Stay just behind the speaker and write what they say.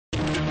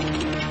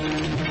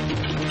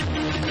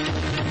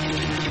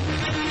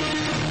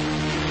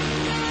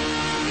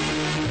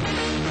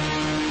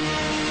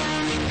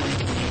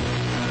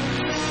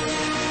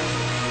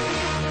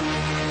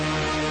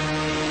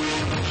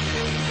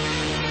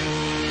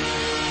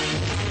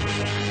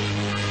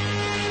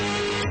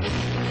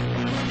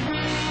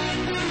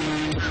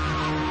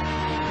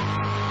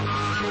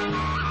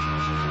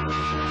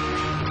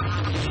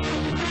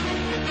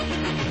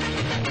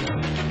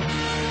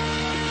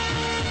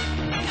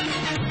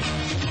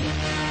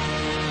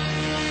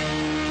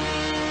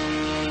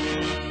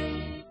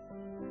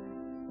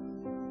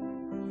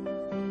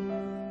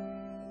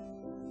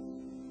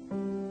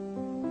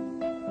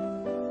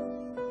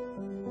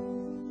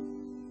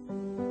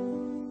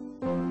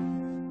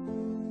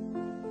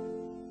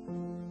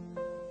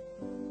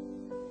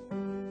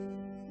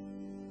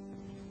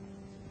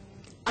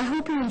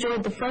hope you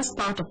enjoyed the first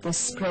part of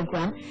this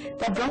program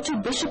that brought you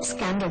Bishop's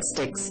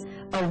Candlesticks,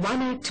 a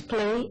one-act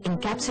play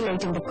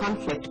encapsulating the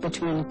conflict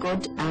between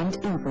good and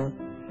evil.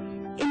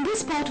 In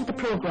this part of the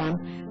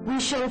program, we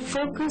shall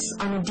focus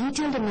on a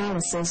detailed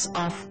analysis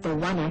of the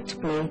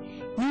one-act play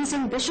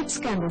using Bishop's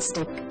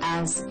Candlestick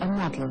as a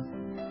model.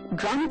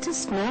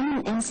 Dramatist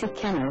Norman N.C.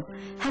 Kennel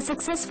has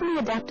successfully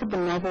adapted the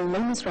novel Les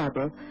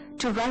Miserables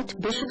to write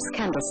Bishop's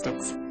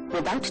Candlesticks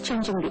without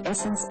changing the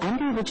essence and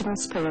the original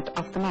spirit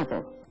of the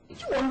novel.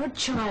 You are a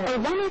child. A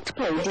one-act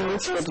play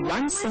deals with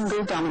one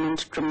single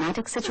dominant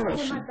dramatic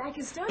situation.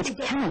 It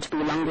cannot be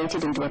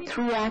elongated into a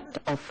three-act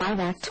or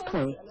five-act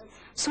play.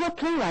 So a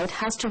playwright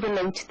has to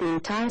relate the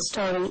entire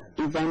story,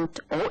 event,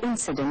 or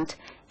incident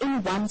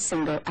in one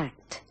single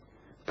act.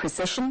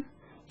 Precision,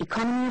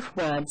 economy of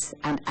words,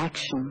 and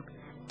action,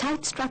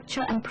 tight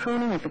structure and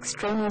pruning of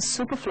extraneous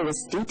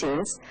superfluous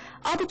details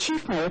are the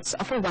chief merits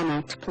of a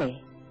one-act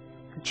play.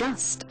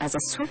 Just as a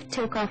swift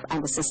takeoff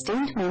and the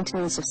sustained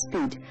maintenance of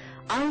speed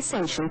are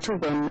essential to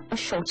win a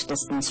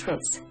short-distance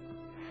race.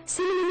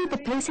 Similarly, the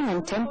pacing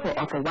and tempo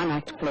of a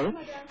one-act play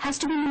has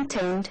to be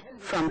maintained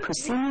from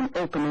proscenium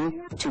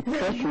opening to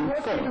curtain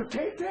fall.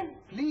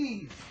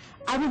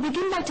 I will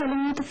begin by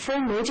telling you the four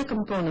major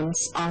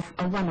components of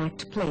a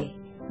one-act play.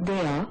 They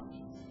are: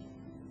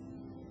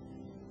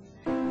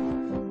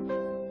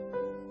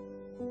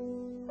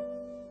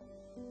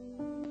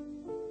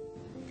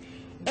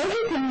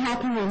 everything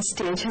happening on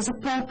stage has a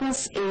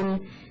purpose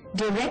in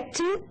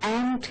directing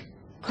and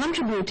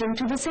contributing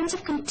to the sense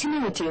of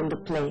continuity in the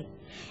play.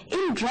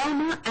 In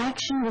drama,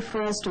 action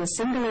refers to a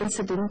single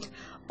incident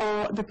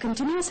or the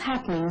continuous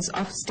happenings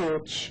of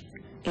stage.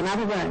 In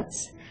other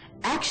words,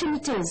 action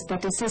it is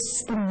that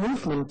assists the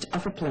movement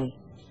of a play.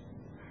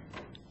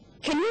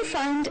 Can you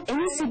find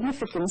any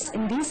significance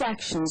in these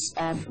actions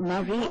of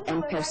Marie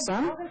and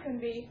Person?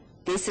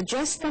 They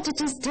suggest that it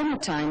is dinner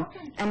time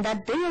and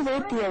that they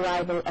await the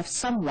arrival of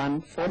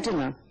someone for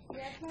dinner.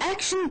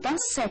 Action thus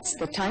sets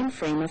the time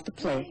frame of the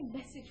play.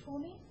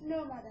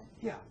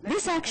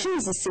 This action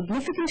is a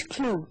significant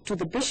clue to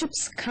the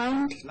bishop's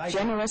kind,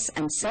 generous,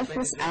 and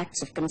selfless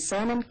acts of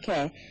concern and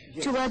care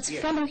towards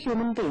fellow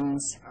human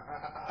beings.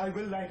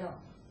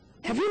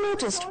 Have you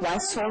noticed why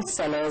salt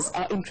cellars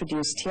are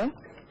introduced here?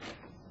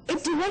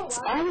 It directs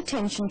our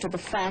attention to the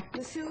fact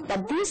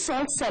that these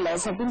salt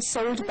cellars have been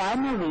sold by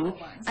Marie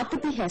at the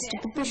behest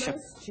of the bishop.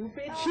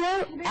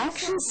 Here,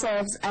 action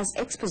serves as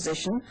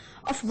exposition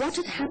of what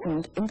had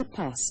happened in the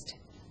past.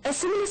 A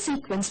similar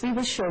sequence we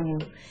will show you.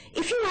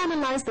 If you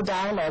analyze the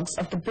dialogues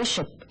of the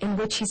bishop in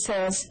which he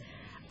says,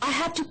 "I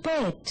had to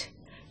pay it,"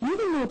 you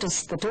will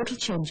notice the total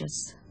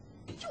changes.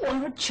 You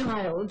are a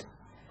child.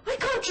 I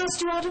can't trust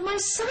you out of my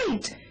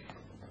sight.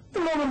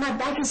 The moment my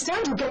back is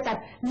turned, you get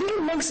that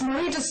little minx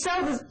Marie to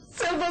sell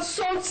the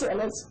salt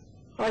cellars.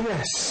 Ah,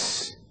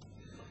 yes.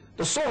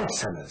 The salt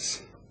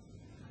cellars.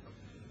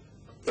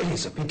 It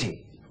is a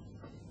pity.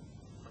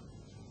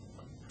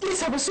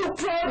 Yes, I was so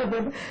proud of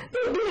them.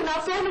 They've been in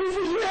our family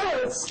for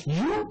years.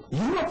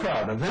 You are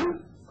proud of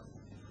them?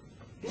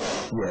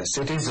 Yes,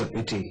 it is a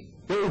pity.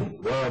 They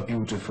were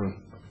beautiful.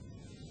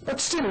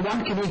 But still,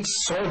 one can eat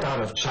salt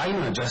out of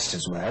china just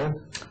as well.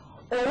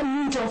 Or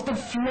meat off the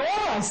floor,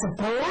 I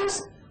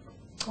suppose.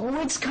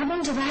 Oh, it's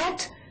coming to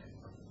that.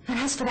 And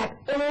as for that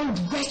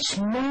old wretch,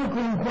 Mary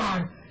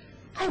Gringoire,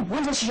 I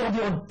wonder she had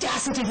the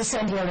audacity to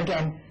send here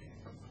again.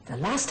 The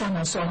last time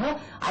I saw her,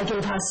 I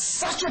gave her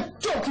such a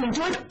talking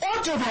to, it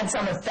ought to have had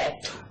some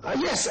effect.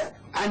 Yes,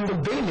 and the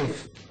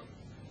bailiff,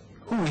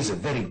 who is a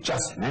very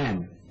just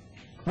man,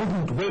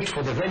 wouldn't wait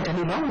for the rent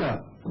any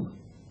longer.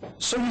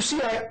 So you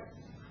see,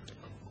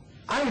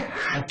 I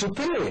had to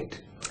pay it.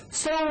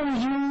 So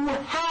you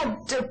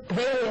had to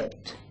pay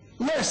it?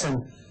 Yes,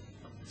 and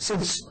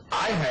since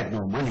I had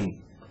no money,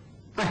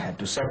 I had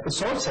to set the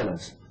salt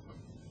cellars.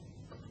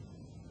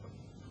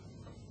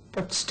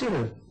 But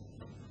still,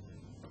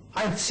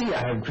 I see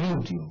I have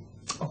grieved you.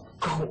 Oh,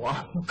 go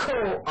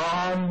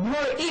on.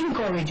 You're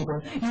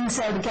incorrigible. You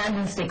sell the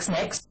candlesticks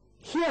next.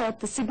 Here,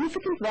 the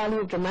significant value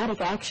of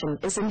dramatic action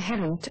is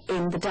inherent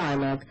in the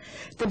dialogue.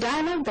 The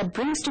dialogue that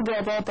brings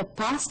together the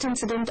past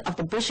incident of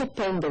the bishop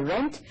paying the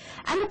rent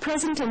and the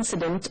present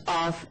incident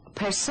of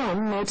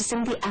Person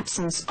noticing the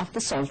absence of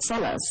the salt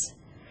cellars.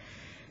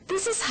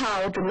 This is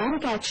how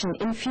dramatic action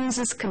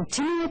infuses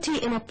continuity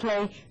in a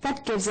play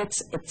that gives it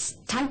its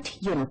tight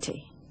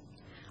unity.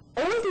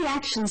 All the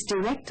actions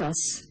direct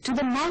us to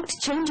the marked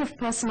change of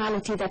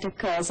personality that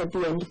occurs at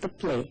the end of the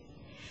play.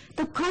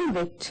 The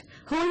convict,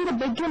 who in the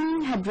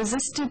beginning had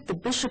resisted the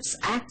bishop's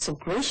acts of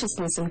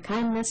graciousness and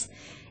kindness,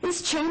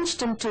 is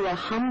changed into a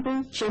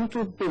humble,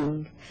 gentle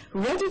being,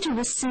 ready to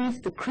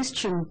receive the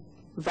Christian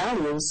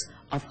values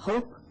of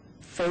hope,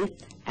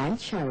 faith, and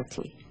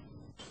charity.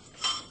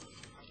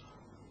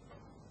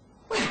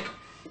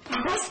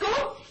 Let's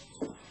go.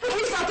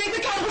 Please, I'll take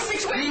the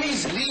candlesticks with me.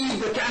 Please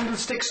leave the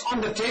candlesticks on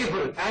the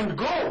table and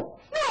go.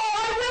 No,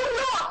 I will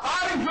not.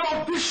 I,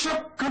 your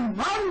bishop,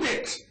 command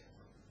it.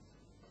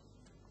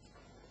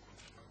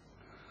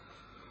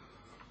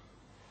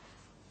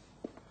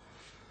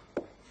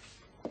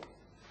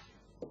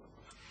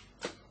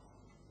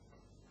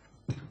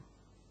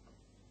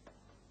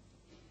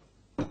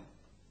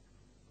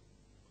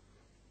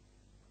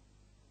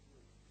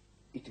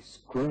 It is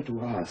queer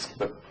to ask,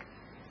 but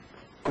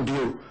would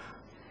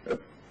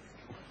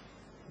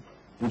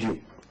you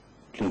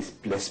please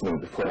bless me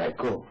before I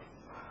go?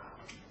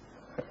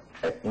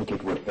 I think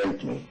it would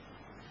help me.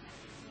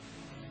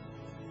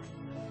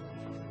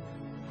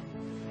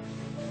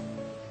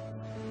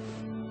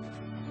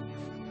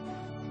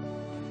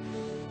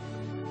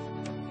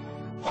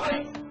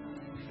 What?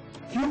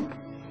 You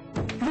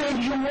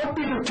want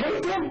me to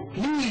take them?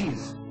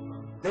 Please.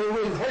 They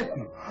will help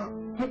you.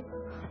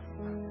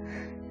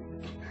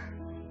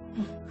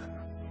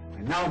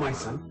 And now, my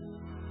son,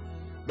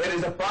 there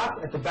is a path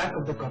at the back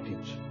of the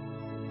cottage.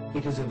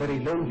 It is a very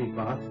lonely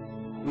path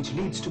which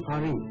leads to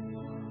Paris.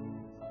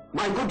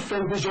 My good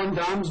friends the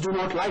gendarmes do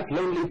not like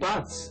lonely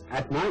paths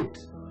at night.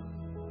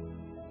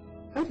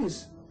 That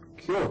is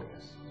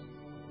curious.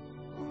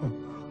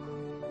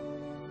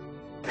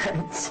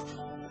 Thanks.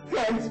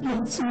 Thanks,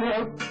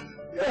 Monsieur.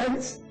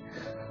 Thanks.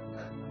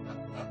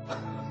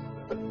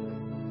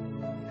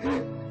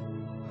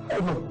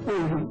 I'm a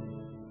fool.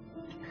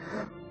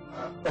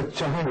 A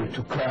child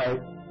to cry.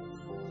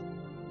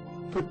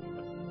 But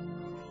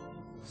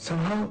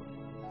somehow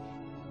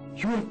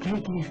you have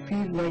made me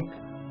feel like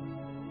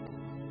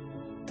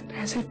that,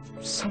 as if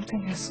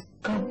something has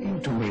come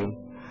into me,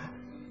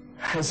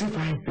 as if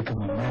I have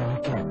become a man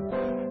again,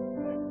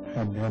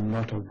 and am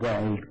not a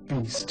wild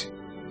beast.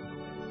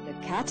 The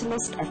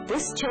catalyst of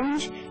this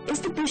change is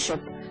the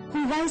bishop,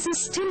 who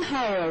rises still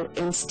higher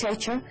in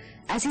stature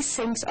as he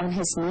sinks on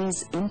his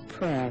knees in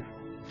prayer.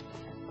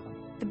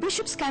 The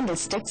bishop's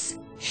candlesticks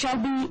shall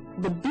be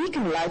the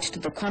beacon light to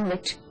the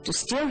convict to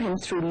steer him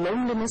through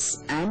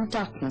loneliness and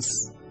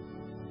darkness.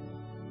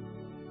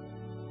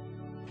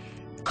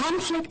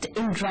 Conflict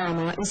in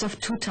drama is of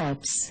two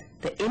types,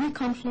 the inner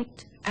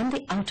conflict and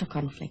the outer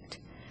conflict.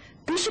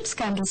 Bishop's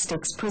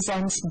Candlesticks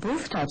presents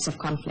both types of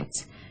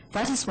conflicts.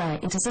 That is why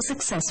it is a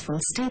successful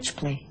stage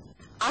play.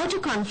 Outer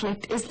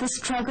conflict is the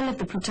struggle of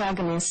the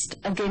protagonist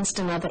against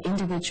another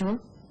individual,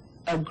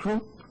 a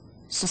group,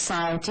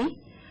 society,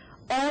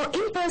 or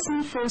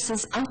impersonal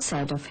forces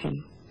outside of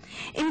him.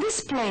 In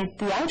this play,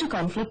 the outer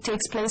conflict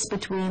takes place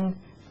between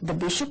the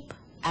bishop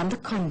and the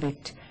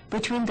convict,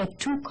 between the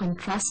two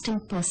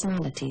contrasting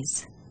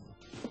personalities.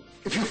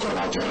 If you call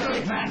out, you're a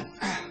great man.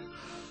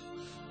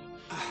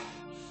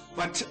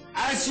 But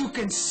as you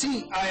can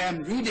see, I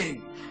am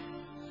reading.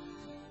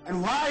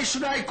 And why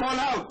should I call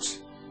out?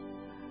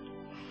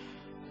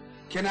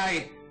 Can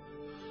I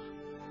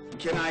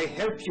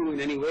help you in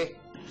any way?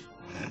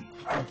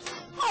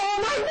 Oh,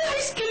 my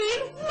ice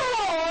cream!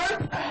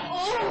 Lord!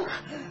 Oh.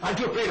 Aren't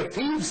you afraid of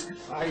thieves?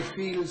 I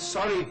feel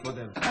sorry for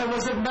them. I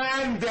was a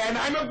man then.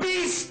 I'm a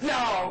beast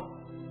now.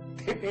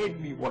 They made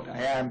me what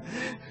I am.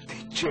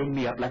 They chained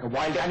me up like a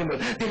wild animal.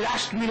 They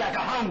lashed me like a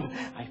hound.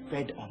 I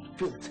fed on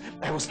filth.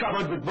 I was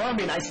covered with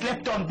vermin. I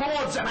slept on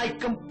boards and I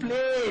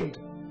complained.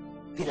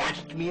 They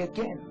lashed me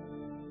again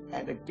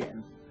and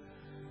again.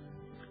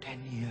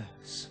 10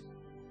 years.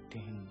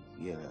 10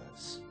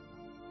 years.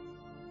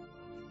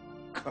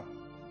 God.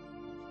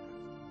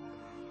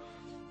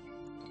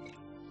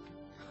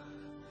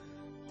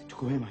 They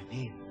took away my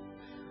name.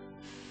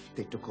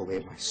 They took away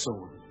my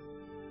soul.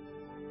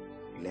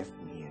 Left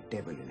me a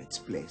devil in its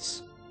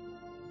place.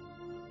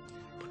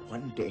 But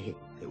one day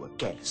they were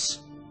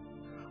careless.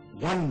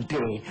 One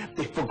day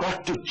they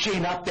forgot to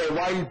chain up their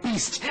wild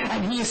beast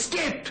and he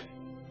escaped.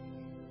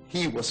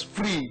 He was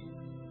free.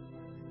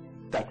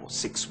 That was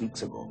 6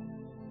 weeks ago.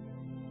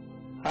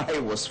 I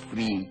was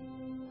free.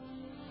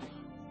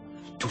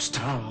 To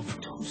starve.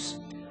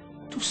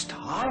 To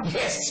starve?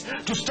 Yes,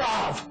 to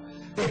starve.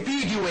 They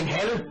feed you in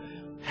hell,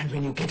 and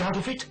when you get out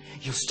of it,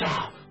 you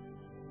starve.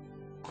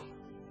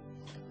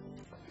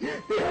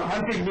 They are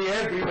hunting me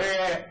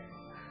everywhere.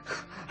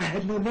 I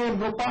had no name,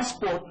 no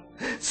passport,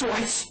 so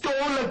I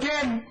stole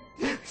again.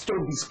 I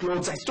stole these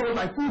clothes, I stole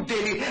my food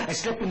daily, I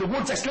slept in the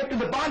woods, I slept in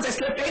the barns, I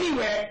slept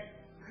anywhere.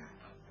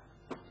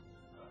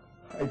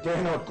 I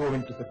dare not go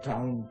into the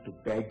town to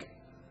beg.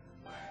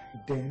 I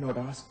dare not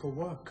ask for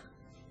work.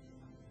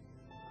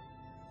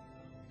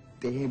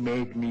 They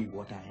made me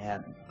what I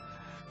am.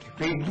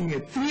 They made me a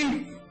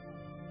thief.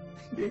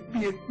 They made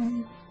me a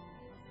thief.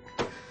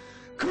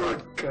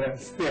 God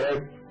curse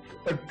them.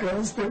 God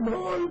curse them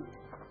all.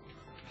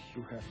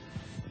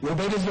 Your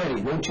bed is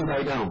ready. Won't you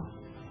lie down?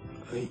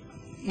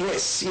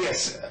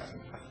 Yes.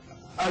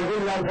 I will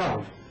lie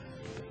down.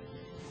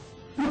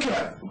 Look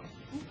here.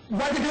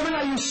 Why the devil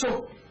are you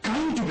so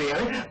kind to me,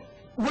 eh?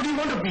 What do you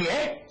want of me,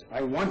 eh?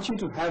 I want you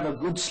to have a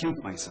good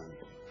sleep, my son.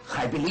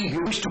 I believe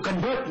you wish to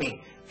convert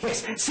me.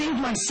 Yes, save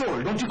my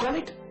soul, don't you call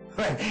it?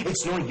 Well,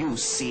 it's no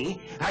use,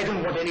 see? I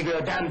don't want any of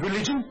your damn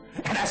religion.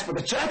 And as for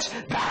the church,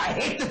 I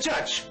hate the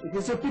church. It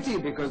is a pity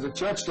because the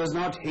church does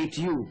not hate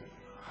you.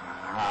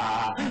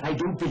 I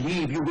don't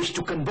believe you wish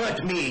to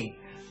convert me.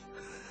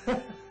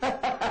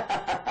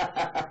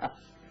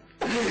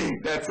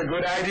 That's a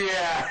good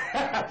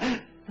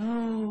idea.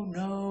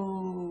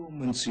 No,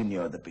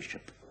 Monsignor the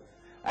Bishop.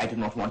 I do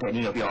not want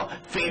any of your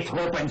faith,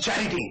 hope, and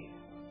charity.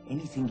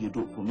 Anything you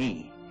do for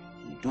me,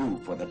 do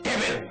for the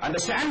devil,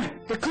 understand?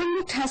 The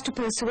convict has to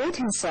persuade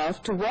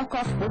himself to walk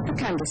off with the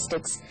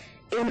candlesticks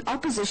in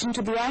opposition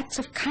to the acts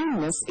of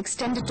kindness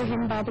extended to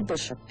him by the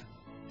bishop.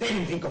 They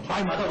didn't think of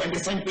my mother when they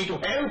sent me to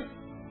hell.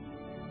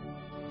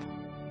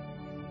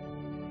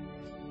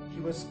 He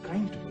was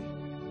kind to me.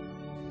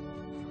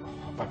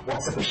 But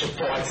what's the bishop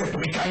for? I said to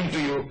be kind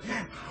to you.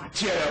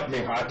 Cheer up,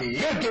 me hearty.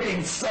 You're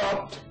getting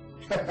soft.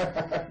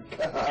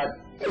 God,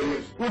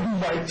 wouldn't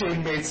my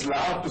chainmates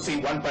laugh to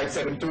see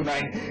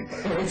 15729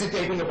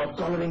 hesitating about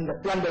covering the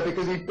plunder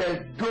because he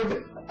felt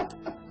good?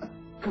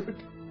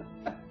 Good.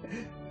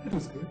 That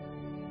was good.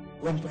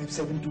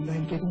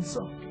 15729 getting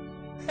soft.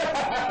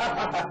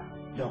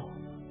 No.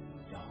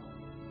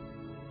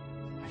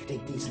 I'll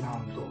take these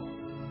now and go.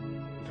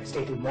 If I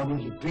stay till morning,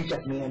 he'll preach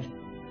at me and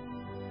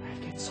I'll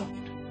get soft.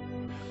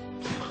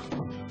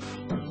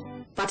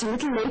 But a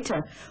little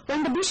later,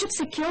 when the bishop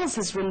secures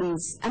his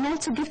release and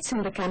also gifts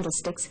him the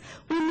candlesticks,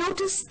 we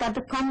notice that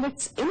the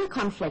convict's inner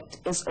conflict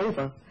is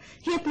over.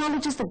 He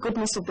acknowledges the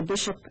goodness of the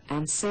bishop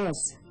and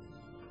says,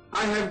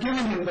 I have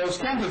given him those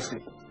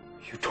candlesticks.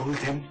 You told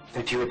them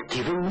that you had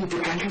given me the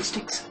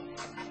candlesticks?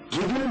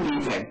 Given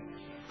me them?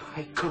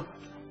 My God.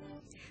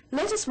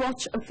 Let us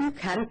watch a few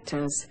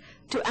characters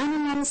to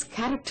analyze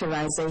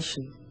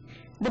characterization.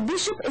 The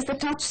bishop is the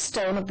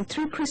touchstone of the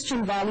three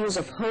Christian values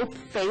of hope,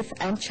 faith,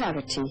 and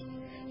charity.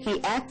 He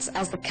acts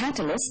as the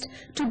catalyst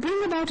to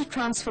bring about a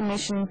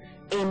transformation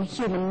in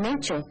human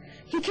nature.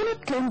 He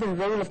cannot claim the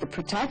role of the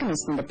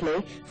protagonist in the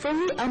play, for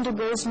he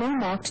undergoes no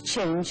marked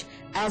change,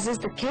 as is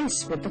the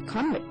case with the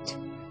convict.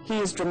 He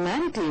is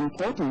dramatically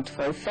important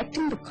for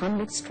effecting the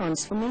convict's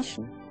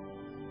transformation.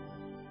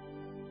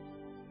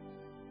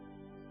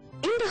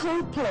 In the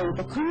whole play,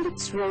 the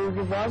convict's role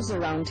revolves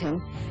around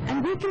him,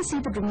 and we can see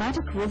the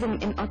dramatic rhythm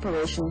in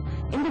operation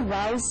in the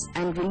rise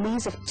and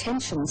release of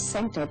tension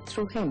centered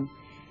through him.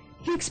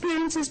 He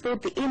experiences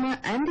both the inner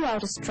and the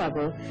outer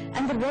struggle,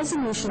 and the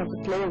resolution of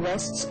the play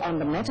rests on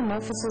the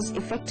metamorphosis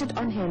effected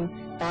on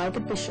him by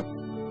the bishop.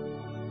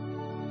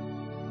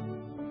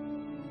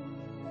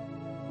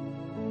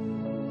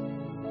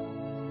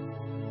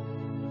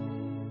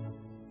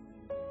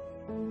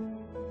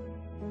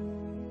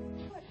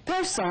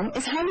 Person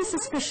is highly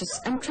suspicious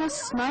and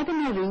trusts neither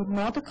Marie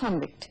nor the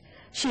convict.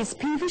 She is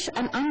peevish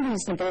and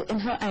unreasonable in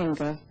her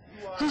anger.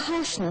 Her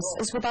harshness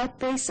is without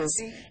basis,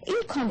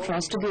 in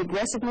contrast to the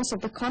aggressiveness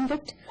of the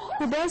convict,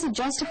 who bears a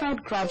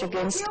justified grudge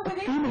against a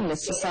feelingless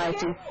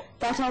society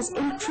that has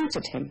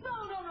ill-treated him.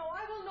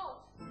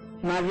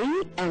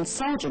 Marie and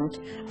Sergeant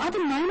are the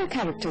minor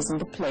characters in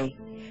the play.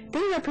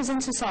 They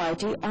represent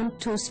society on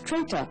two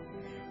strata,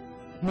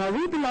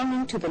 Marie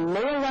belonging to the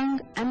lower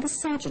rung and the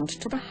Sergeant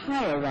to the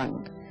higher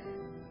rung.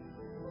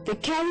 They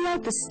carry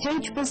out the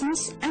stage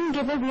business and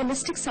give a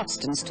realistic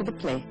substance to the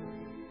play.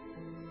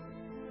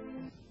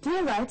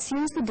 Playwrights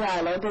use the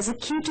dialogue as a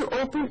key to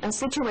open a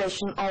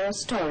situation or a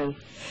story.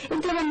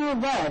 If there are no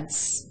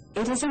words,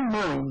 it is a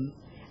mime.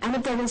 And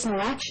if there is no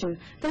action,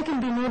 there can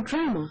be no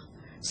drama.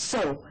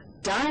 So,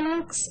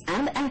 dialogues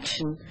and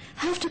action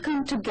have to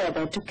come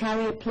together to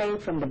carry a play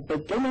from the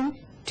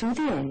beginning to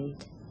the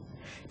end.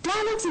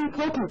 Dialogues,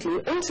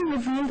 importantly, also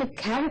reveal the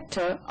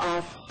character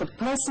of the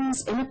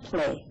persons in a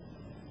play.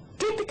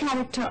 Take the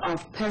character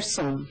of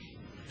Person.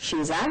 She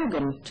is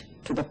arrogant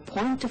to the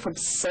point of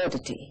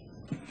absurdity.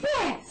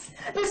 Yes,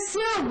 the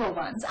silver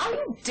ones. Are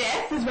you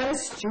deaf as well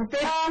as stupid?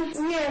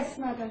 Yes,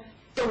 Mother.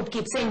 Don't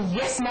keep saying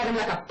yes, madam,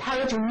 like a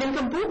parrot, you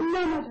nincompoop.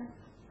 No, Mother.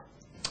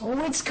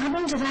 Oh, it's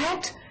coming to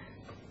that.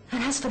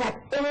 And as for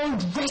that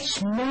old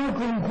wretch, Mère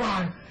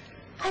Gringoire,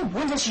 I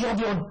wonder she had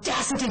the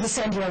audacity to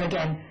send here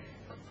again.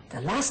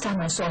 The last time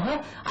I saw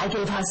her, I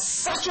gave her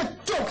such a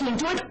talking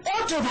to it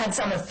ought to have had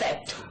some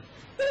effect.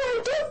 You know,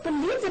 I don't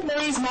believe that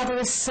Marie's mother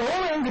is so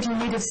angry that you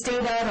need have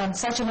stayed out on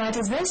such a night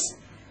as this.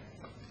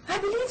 I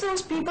believe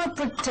those people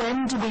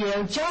pretend to be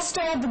ill just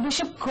to have the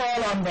bishop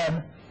call on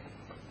them.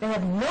 They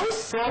have no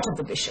thought of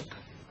the bishop.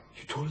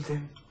 You told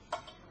them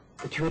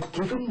that you had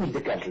given me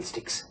the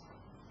candlesticks.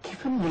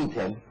 Given me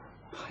them?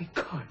 My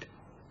God.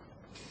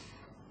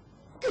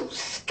 You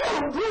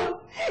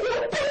scoundrel!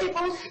 You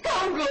pitiful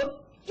scoundrel!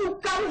 You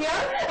come here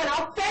and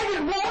are fed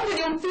and warmed with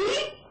your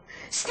feet?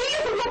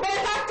 Steal from your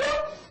benefactor?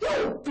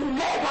 You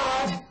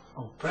blackguard!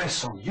 Oh,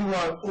 Bresson, you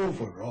are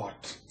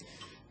overwrought.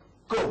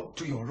 Go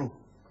to your room.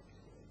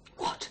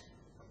 What?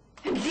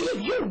 And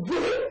leave you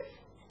willing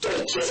to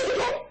be cheated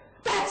again?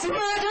 That's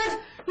murder!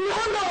 No,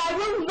 I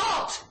will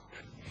not!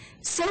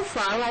 So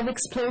far, I've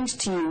explained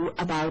to you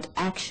about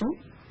action,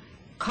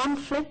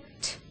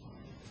 conflict,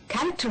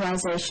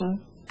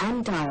 characterization,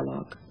 and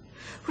dialogue.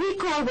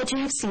 Recall what you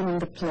have seen in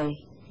the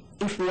play.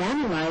 If we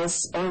analyze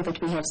all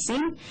that we have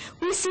seen,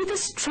 we see the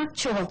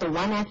structure of the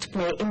one-act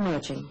play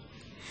emerging.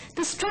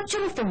 The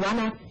structure of the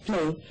one-act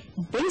play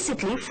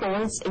basically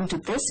falls into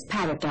this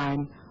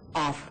paradigm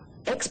of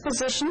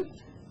exposition,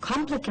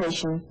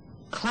 complication,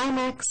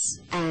 climax,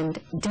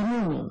 and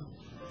demeaning.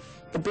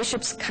 The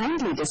bishop's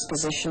kindly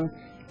disposition,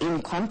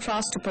 in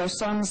contrast to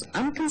Person's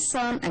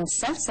unconcern and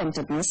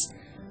self-centeredness,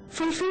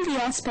 fulfill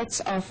the aspects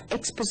of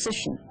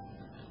exposition.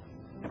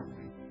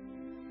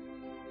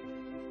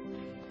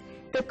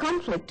 The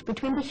conflict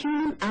between the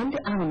human and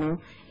the animal,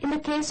 in the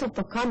case of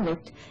the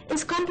convict,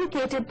 is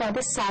complicated by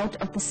the sight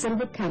of the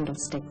silver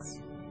candlesticks.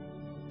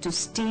 To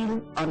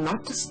steal or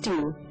not to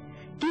steal,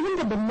 given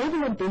the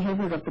benevolent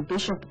behavior of the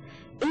bishop,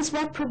 is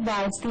what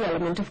provides the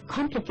element of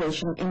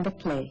complication in the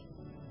play.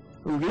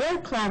 Real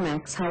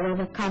climax,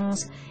 however,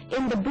 comes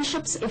in the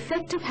bishop's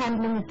effective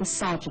handling of the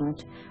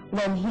sergeant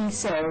when he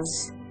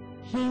says,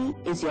 "He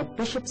is your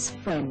bishop's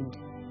friend."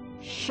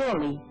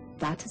 Surely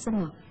that is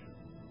enough.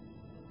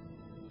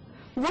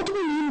 What do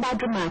we mean by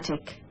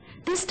dramatic?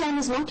 This term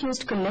is not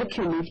used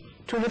colloquially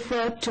to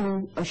refer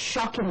to a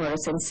shocking or a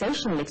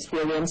sensational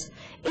experience.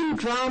 In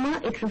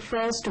drama, it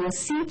refers to a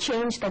sea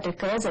change that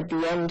occurs at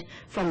the end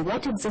from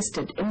what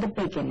existed in the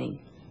beginning.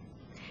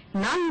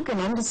 Now you can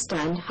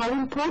understand how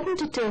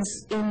important it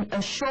is in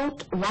a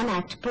short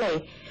one-act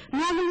play,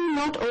 normally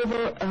not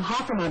over a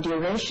half an hour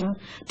duration,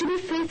 to be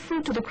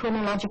faithful to the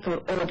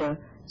chronological order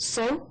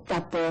so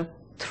that the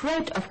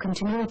thread of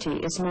continuity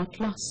is not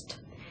lost.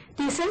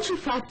 The essential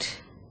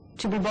fact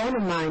to be borne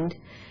in mind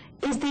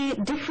is the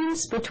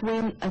difference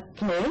between a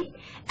play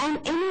and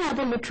any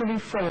other literary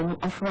form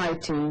of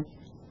writing,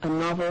 a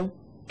novel,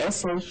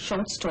 essay,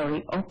 short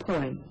story, or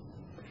poem.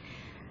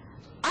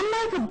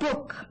 Unlike a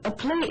book, a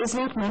play is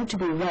not meant to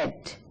be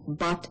read,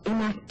 but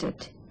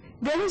enacted.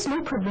 There is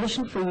no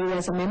provision for you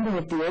as a member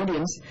of the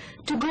audience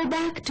to go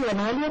back to an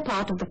earlier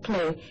part of the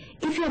play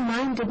if your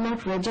mind did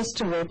not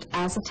register it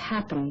as it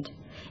happened.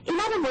 In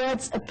other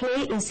words, a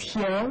play is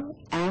here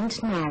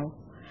and now,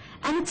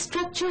 and its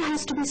structure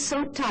has to be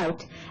so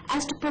tight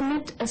as to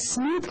permit a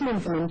smooth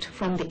movement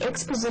from the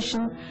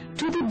exposition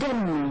to the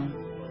denouement.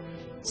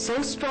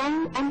 So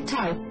strong and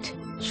tight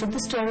should the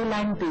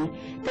storyline be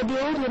that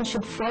the audience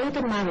should follow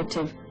the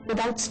narrative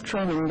without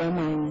straining their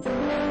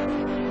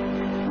minds.